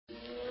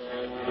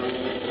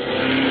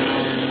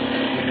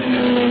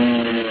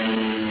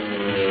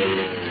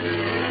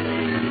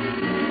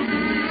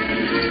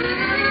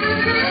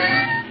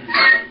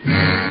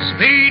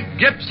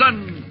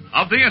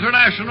of the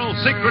International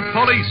Secret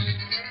Police.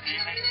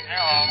 Ceiling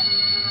zero.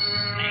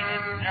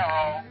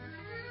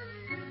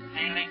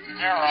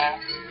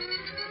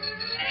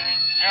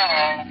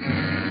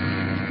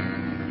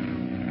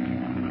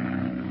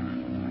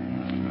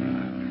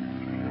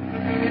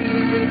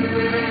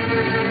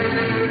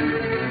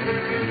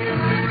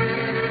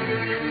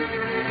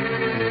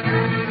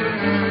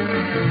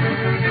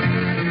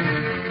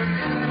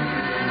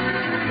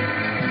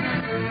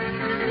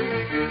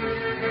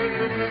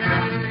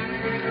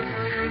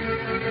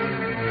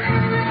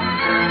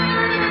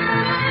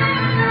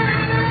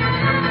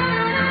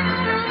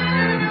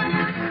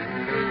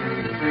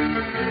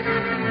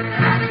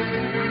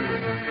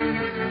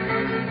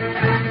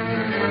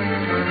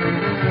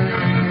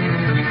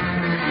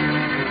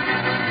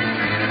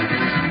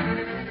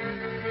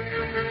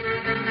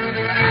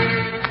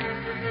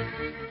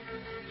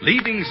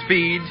 Leaving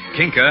Speed,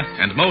 Kinka,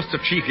 and most of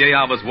Chief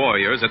Yayava's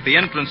warriors at the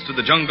entrance to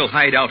the jungle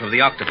hideout of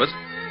the octopus,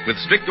 with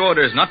strict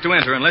orders not to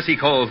enter unless he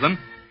calls them,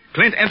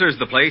 Clint enters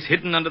the place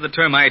hidden under the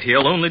termite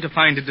hill only to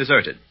find it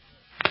deserted.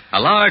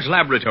 A large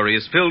laboratory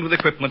is filled with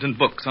equipment and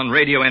books on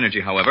radio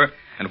energy, however,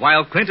 and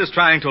while Clint is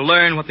trying to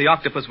learn what the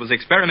octopus was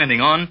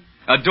experimenting on,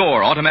 a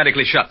door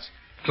automatically shuts,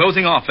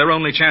 closing off their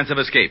only chance of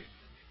escape.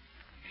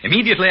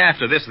 Immediately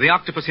after this, the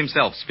octopus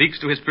himself speaks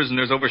to his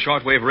prisoners over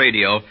shortwave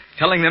radio,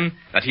 telling them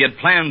that he had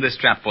planned this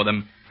trap for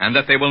them and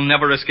that they will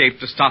never escape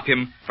to stop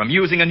him from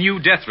using a new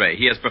death ray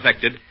he has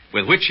perfected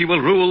with which he will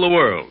rule the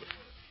world.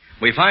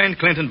 We find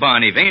Clint and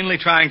Barney vainly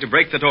trying to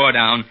break the door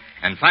down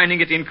and finding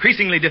it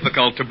increasingly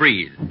difficult to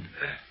breathe.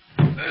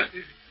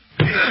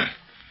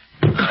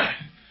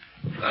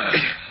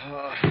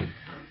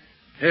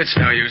 It's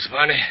no use,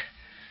 Barney.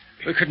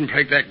 We couldn't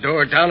break that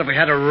door down if we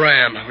had a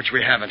ram, which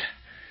we haven't.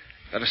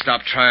 Better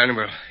stop trying and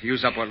we'll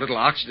use up what little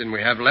oxygen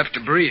we have left to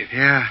breathe.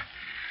 Yeah,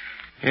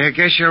 I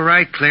guess you're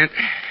right, Clint.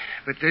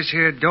 But this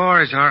here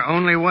door is our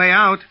only way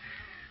out.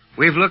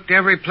 We've looked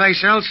every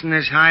place else in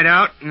this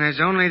hideout, and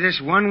there's only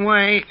this one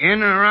way,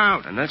 in or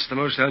out. And that's the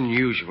most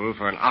unusual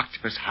for an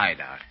octopus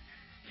hideout.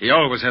 He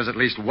always has at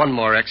least one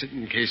more exit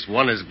in case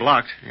one is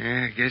blocked.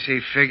 Yeah, I guess he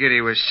figured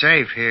he was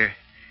safe here.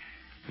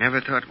 Never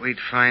thought we'd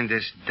find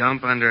this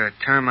dump under a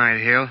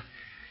termite hill.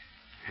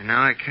 And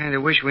now I kind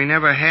of wish we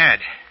never had.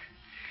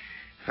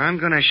 If I'm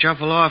going to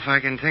shuffle off, I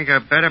can think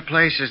of better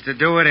places to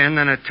do it in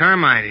than a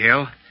termite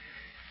hill.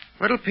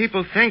 What'll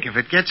people think if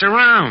it gets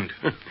around?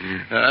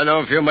 I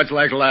don't feel much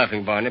like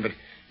laughing, Barney, but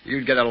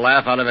you'd get a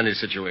laugh out of any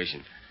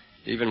situation,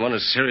 even one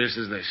as serious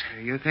as this.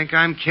 You think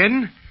I'm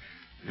kidding?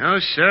 No,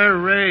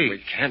 sir-ree.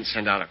 We can't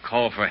send out a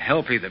call for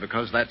help either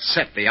because that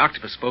set the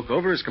octopus spoke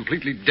over is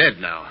completely dead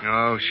now.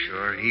 Oh,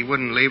 sure. He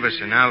wouldn't leave us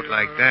an out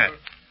like that.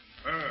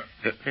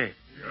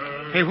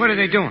 Hey, what are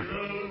they doing?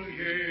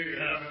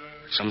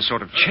 Some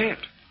sort of chant.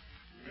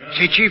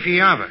 Say, Chief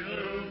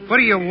Yayava, what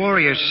are your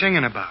warriors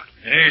singing about?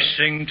 They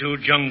sing to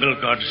jungle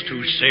gods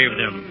to save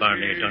them,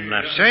 Barney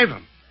Dunlap. Save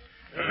them?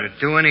 If it'd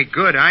do any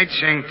good, I'd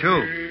sing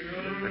too.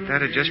 But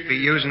that'd just be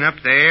using up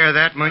the air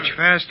that much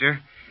faster.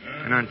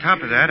 And on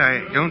top of that,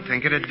 I don't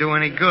think it'd do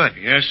any good.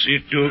 Yes,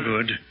 it do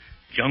good.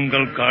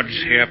 Jungle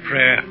gods hear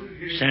prayer.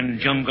 Send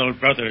jungle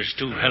brothers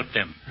to help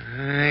them.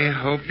 I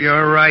hope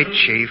you're right,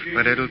 Chief,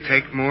 but it'll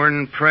take more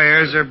than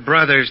prayers or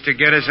brothers to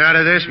get us out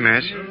of this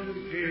mess.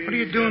 What are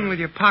you doing with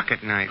your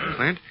pocket knife,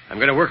 Clint? I'm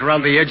going to work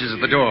around the edges of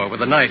the door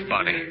with a knife,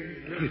 Barney.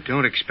 You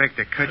don't expect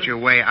to cut your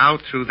way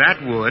out through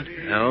that wood.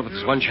 No, but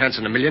there's one chance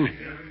in a million.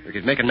 We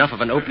could make enough of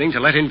an opening to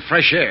let in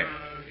fresh air.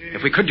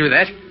 If we could do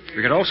that,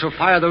 we could also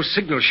fire those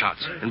signal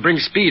shots and bring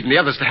Speed and the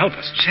others to help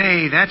us.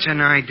 Say, that's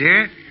an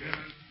idea.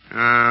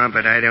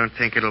 But I don't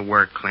think it'll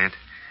work, Clint.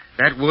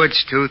 That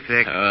wood's too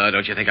thick.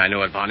 Don't you think I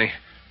know it, Barney?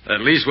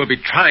 At least we'll be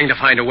trying to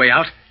find a way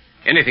out.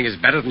 Anything is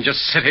better than just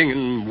sitting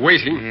and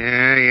waiting.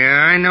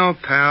 Yeah, I know,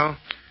 pal.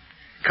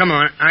 Come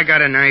on, I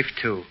got a knife,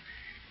 too.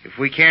 If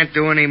we can't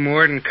do any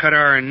more than cut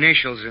our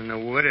initials in the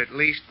wood, at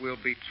least we'll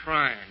be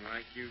trying,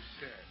 like you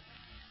said.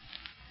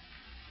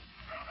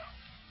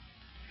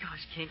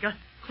 Gosh, Kinka,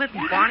 Clint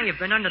and Barney have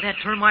been under that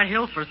termite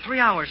hill for 3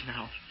 hours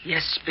now.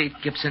 Yes, Speed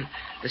Gibson.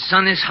 The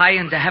sun is high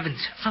in the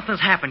heavens. Something's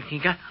happened,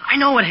 Kinka. I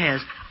know it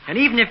has. And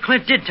even if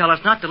Clint did tell us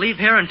not to leave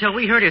here until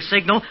we heard his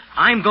signal,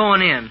 I'm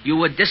going in. You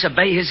would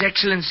disobey His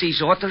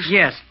Excellency's orders?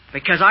 Yes,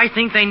 because I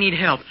think they need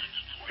help.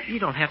 You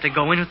don't have to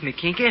go in with me,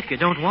 Kinka, if you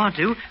don't want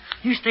to.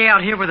 You stay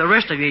out here with the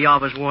rest of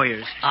Yayava's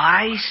warriors.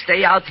 I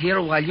stay out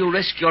here while you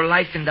risk your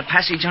life in the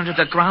passage under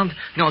the ground?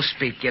 No,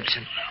 Speed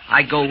Gibson.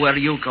 I go where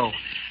you go.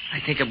 I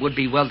think it would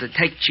be well to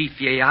take Chief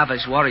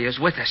Yayava's warriors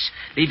with us,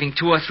 leaving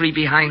 2 or 3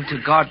 behind to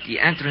guard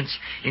the entrance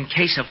in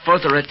case of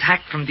further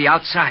attack from the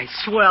outside.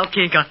 Swell,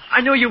 Kinka.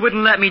 I knew you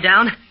wouldn't let me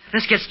down.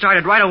 Let's get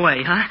started right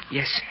away, huh?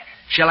 Yes.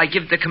 Shall I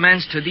give the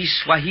commands to these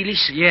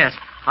Swahilis? Yes.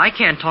 I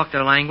can't talk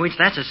their language.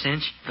 That's a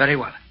cinch. Very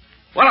well.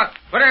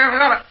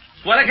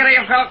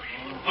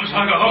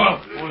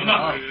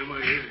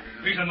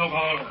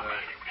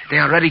 They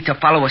are ready to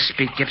follow us,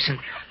 Speed Gibson.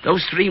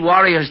 Those 3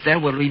 warriors there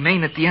will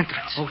remain at the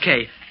entrance.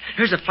 Okay.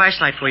 Here's a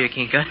flashlight for you,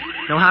 Kinka.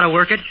 Know how to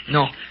work it?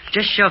 No.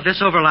 Just shove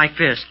this over like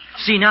this.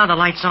 See, now the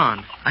light's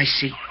on. I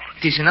see.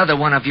 'tis another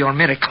one of your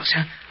miracles,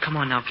 huh? Come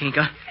on now,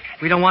 Kinka.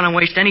 We don't want to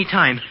waste any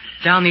time.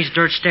 Down these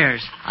dirt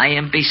stairs. I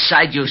am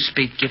beside you,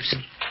 Speed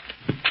Gibson.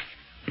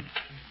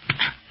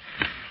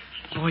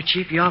 Boy,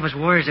 Chief Yava's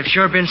warriors have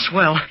sure been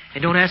swell. They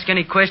don't ask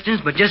any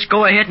questions, but just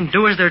go ahead and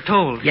do as they're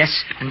told.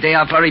 Yes, and they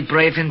are very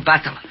brave in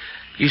battle.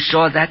 You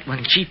saw that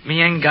when Chief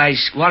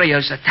Miengai's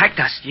warriors attacked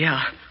us.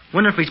 Yeah.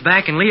 Wonder if he's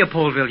back in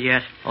Leopoldville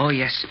yet. Oh,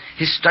 yes.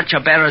 His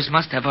stretcher-bearers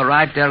must have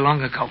arrived there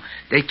long ago.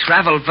 They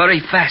travel very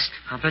fast.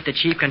 I'll bet the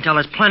chief can tell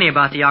us plenty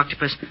about the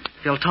octopus.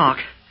 They'll talk.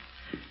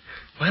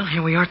 Well,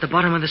 here we are at the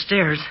bottom of the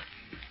stairs.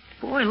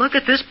 Boy, look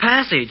at this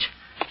passage.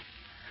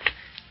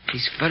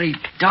 It's very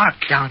dark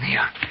down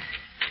here.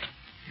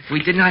 If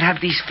we did not have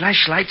these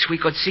flashlights, we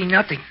could see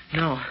nothing.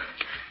 No.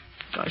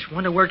 Gosh,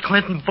 wonder where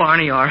Clint and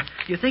Barney are.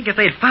 You think if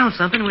they'd found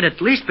something, we'd at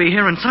least be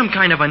hearing some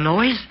kind of a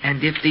noise?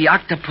 And if the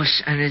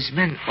octopus and his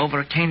men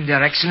overcame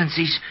their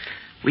excellencies,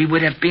 we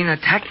would have been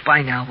attacked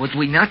by now, would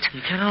we not?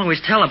 You can't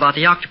always tell about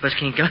the octopus,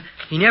 Kinka.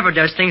 He never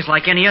does things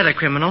like any other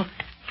criminal.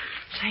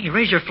 Say,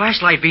 raise your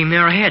flashlight beam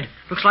there ahead.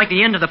 Looks like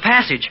the end of the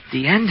passage.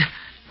 The end?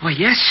 Why,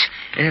 yes.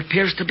 It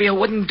appears to be a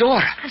wooden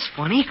door. That's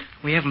funny.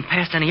 We haven't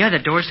passed any other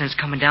doors since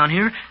coming down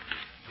here.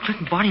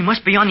 Clint and Barney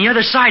must be on the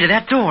other side of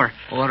that door.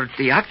 Or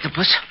the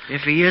octopus.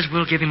 If he is,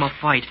 we'll give him a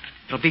fight.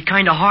 It'll be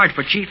kind of hard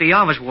for Chief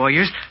Yava's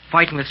warriors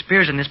fighting with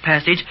spears in this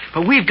passage,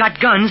 but we've got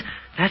guns.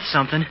 That's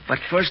something. But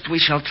first we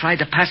shall try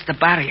to pass the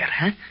barrier,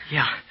 huh?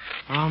 Yeah,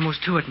 we're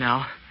almost to it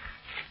now.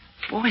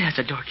 Boy, that's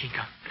a door,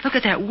 Kinka. Look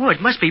at that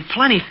wood. Must be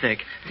plenty thick.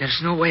 There's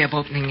no way of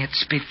opening it,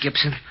 Speed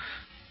Gibson.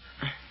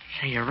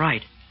 Say, you're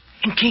right.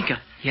 And Kinka.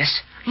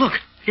 Yes? Look,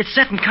 it's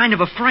set in kind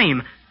of a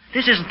frame.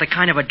 This isn't the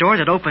kind of a door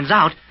that opens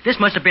out. This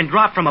must have been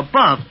dropped from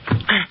above.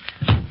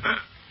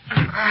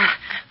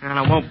 And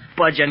I won't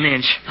budge an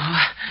inch.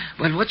 Oh,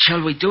 well, what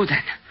shall we do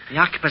then? The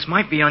octopus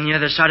might be on the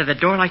other side of the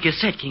door, like you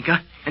said, Kinka.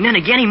 And then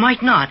again, he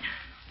might not.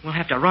 We'll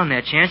have to run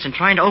that chance and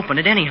try to open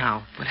it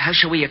anyhow. But how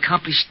shall we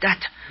accomplish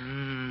that?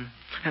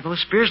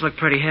 Those spears look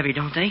pretty heavy,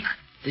 don't they?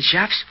 The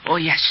shafts? Oh,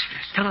 yes.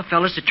 Tell the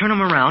fellas to turn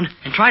them around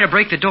and try to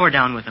break the door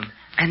down with them.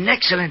 An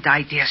excellent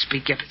idea,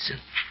 Speed Gibson.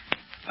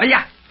 Hey,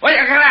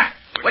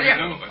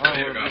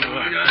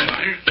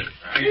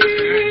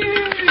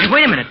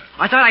 wait a minute.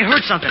 I thought I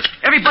heard something.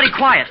 Everybody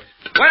quiet.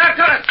 Can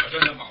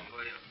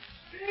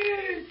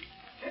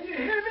you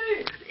hear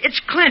me? It's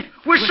Clint.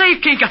 We're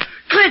safe, Kinka.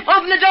 Clint,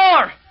 open the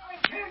door. I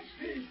can't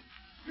see.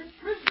 There's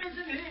prisoners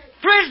in here.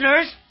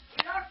 Prisoners?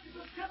 The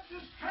octopus kept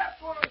this trap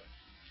for us.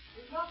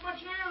 There's not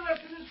much air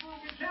left in this room.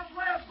 We can't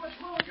last much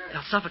longer.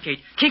 They'll suffocate.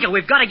 Kinka,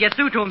 we've got to get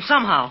through to them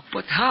somehow.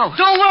 But how?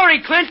 Don't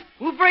worry, Clint.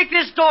 We'll break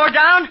this door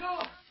down.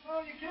 No,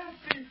 you can't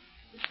see.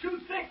 It's too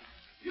thick.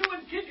 You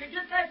and Kinka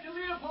get back to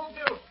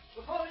Leopoldville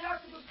before the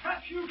octopus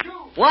traps you,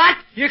 too. What?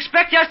 You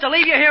expect us to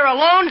leave you here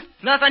alone?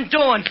 Nothing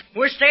doing.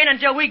 We're staying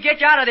until we get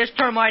you out of this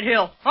termite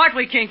hill. Aren't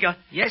we, Kinka?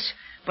 Yes,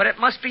 but it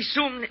must be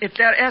soon if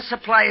their air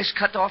supply is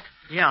cut off.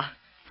 Yeah.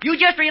 You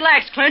just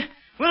relax, Clint.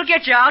 We'll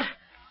get you out.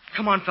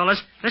 Come on,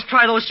 fellas. Let's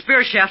try those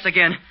spear shafts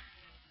again.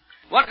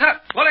 Hey,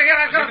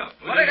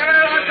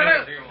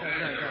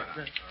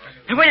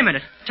 wait a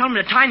minute. Tell them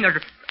to time their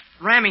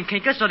ramming,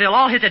 Kinka, so they'll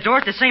all hit the door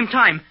at the same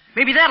time.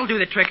 Maybe that'll do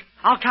the trick.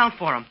 I'll count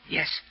for them.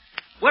 Yes.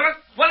 Okay,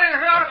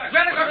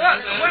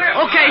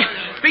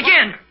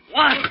 begin.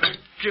 1,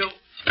 2,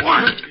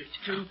 1,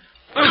 2,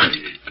 1,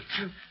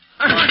 2.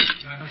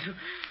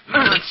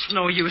 It's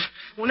no use.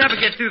 We'll never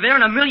get through there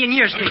in a million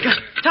years, Kinka.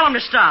 Tell them to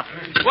stop.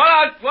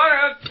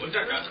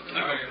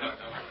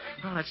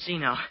 Well, let's see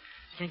now.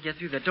 Can't get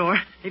through the door.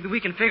 Maybe we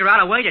can figure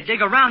out a way to dig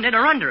around it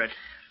or under it.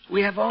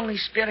 We have only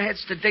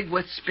spearheads to dig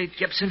with, Speed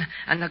Gibson,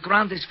 and the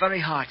ground is very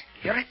hard.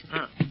 Hear it?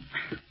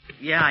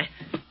 Yeah,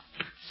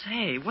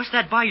 Say, what's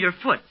that by your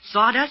foot?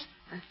 Sawdust?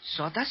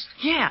 Sawdust?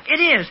 Yeah, it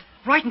is.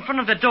 Right in front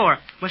of the door.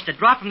 Must have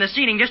dropped from the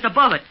ceiling just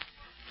above it.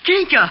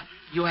 Kinka!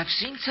 You have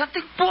seen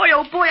something? Boy,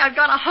 oh boy, I've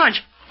got a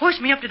hunch.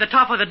 Hoist me up to the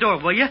top of the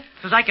door, will you?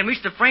 So I can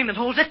reach the frame that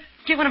holds it.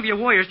 Get one of your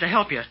warriors to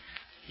help you.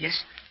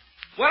 Yes.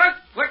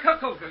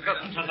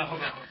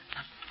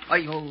 Are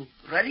you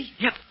ready?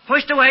 Yep.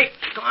 Hoist away.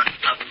 Go on.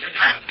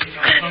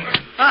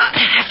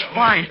 That's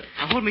fine.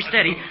 Now hold me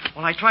steady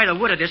while I try the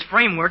wood of this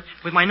framework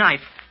with my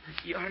knife.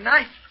 Your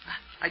knife?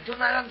 I do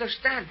not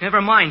understand. Never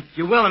mind.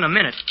 You will in a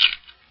minute.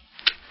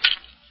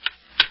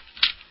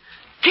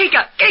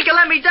 Kinka,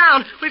 let me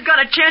down. We've got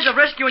a chance of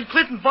rescuing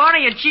Clint and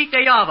Barney and Chief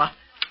Yava.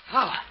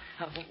 Oh,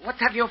 what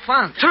have you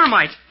found?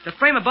 Termites. The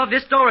frame above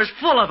this door is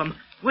full of them.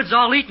 Wood's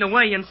all eaten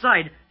away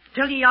inside.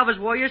 Tell Yava's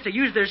warriors to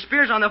use their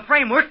spears on the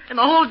framework, and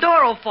the whole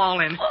door will fall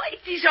in. Oh,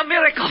 it is a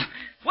miracle.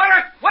 Hey,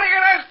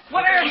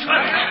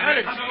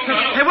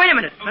 wait a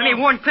minute. Let me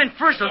warn Clint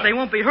first so they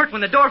won't be hurt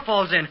when the door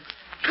falls in.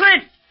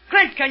 Clint,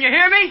 can you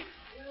hear me?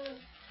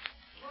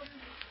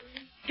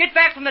 Get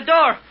back from the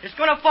door. It's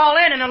going to fall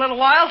in a little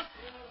while.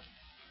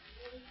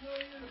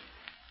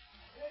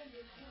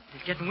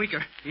 He's getting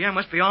weaker. The air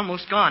must be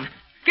almost gone.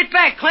 Get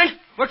back, Clint.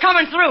 We're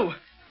coming through.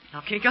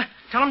 Now, Kinka,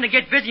 tell them to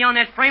get busy on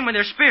that frame with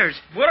their spears.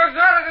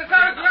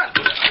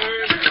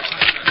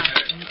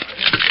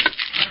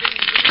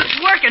 It's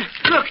working.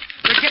 Look,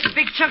 the They're getting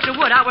big chunks of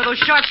wood out where those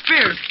sharp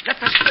spears.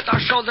 Let us put our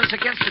shoulders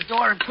against the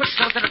door and push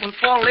so that it will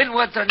fall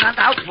inward and not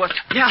outward.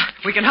 Yeah,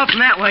 we can help them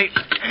that way.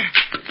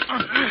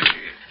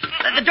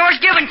 The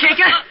door's giving,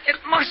 Kinka. It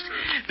must.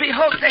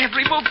 Behold, they have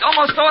removed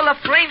almost all the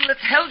frame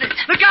that held it.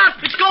 Look out!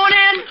 It's going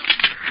in!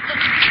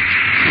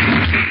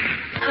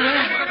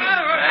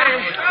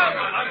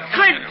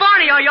 Clint,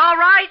 Barney, are you all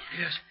right?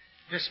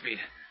 Yes, Speed.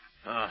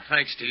 Oh,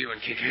 thanks to you and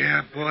Kinka.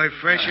 Yeah, boy,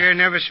 fresh air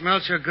never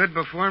smelled so good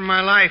before in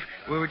my life.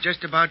 We were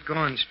just about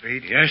gone,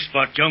 Speed. Yes,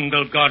 but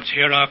jungle gods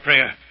hear our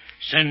prayer.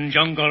 Send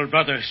jungle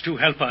brothers to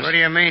help us. What do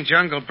you mean,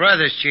 Jungle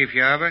Brothers, Chief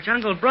Yarber?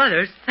 Jungle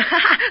Brothers?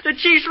 The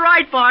chief's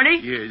right, Barney.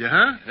 Yeah,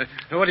 huh?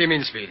 What do you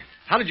mean, Speed?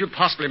 How did you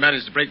possibly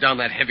manage to break down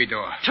that heavy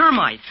door?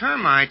 Termites.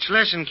 Termites?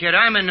 Listen, kid,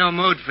 I'm in no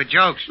mood for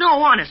jokes.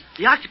 No, honest.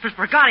 The octopus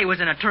forgot he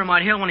was in a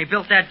termite hill when he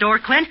built that door,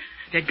 Clint.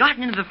 They'd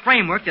gotten into the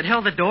framework that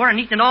held the door and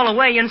eaten it all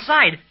away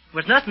inside. There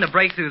was nothing to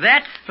break through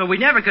that, so we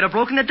never could have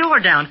broken the door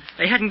down.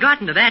 They hadn't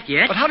gotten to that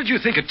yet. But how did you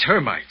think of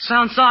termites?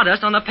 Found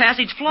sawdust on the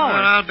passage floor.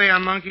 Well, I'll be a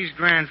monkey's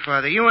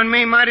grandfather. You and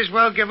me might as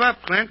well give up,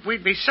 Clint.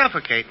 We'd be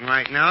suffocating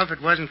right now if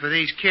it wasn't for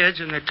these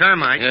kids and the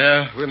termites.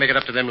 Yeah, we'll make it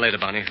up to them later,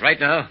 Bonnie. Right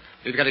now,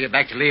 we've got to get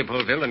back to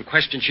Leopoldville and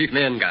question Chief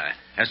Man Guy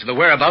as to the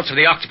whereabouts of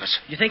the octopus.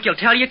 You think he'll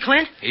tell you,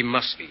 Clint? He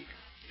must be.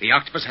 The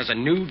octopus has a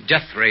new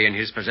death ray in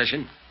his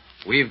possession.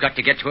 We've got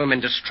to get to him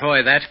and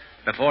destroy that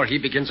before he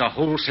begins a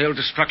wholesale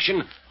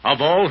destruction of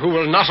all who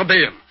will not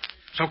obey him.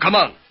 So come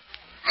on.